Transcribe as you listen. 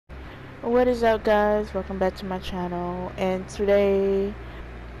What is up, guys? Welcome back to my channel, and today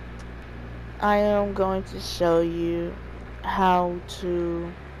I am going to show you how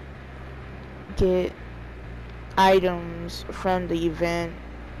to get items from the event.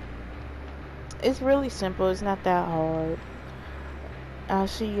 It's really simple, it's not that hard. I'll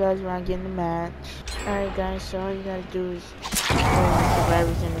see you guys when I get in the match. Alright guys, so all you gotta do is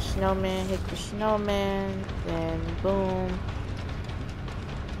survivors in the snowman, hit the snowman, then boom,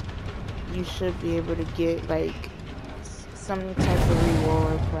 you should be able to get like some type of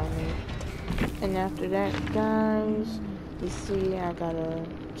reward from it. And after that, guys, you see I got a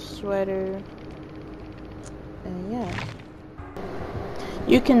sweater, and yeah.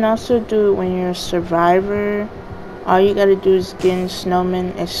 You can also do it when you're a survivor. All you gotta do is get in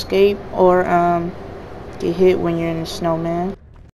snowman, escape, or get hit when you're in the snowman.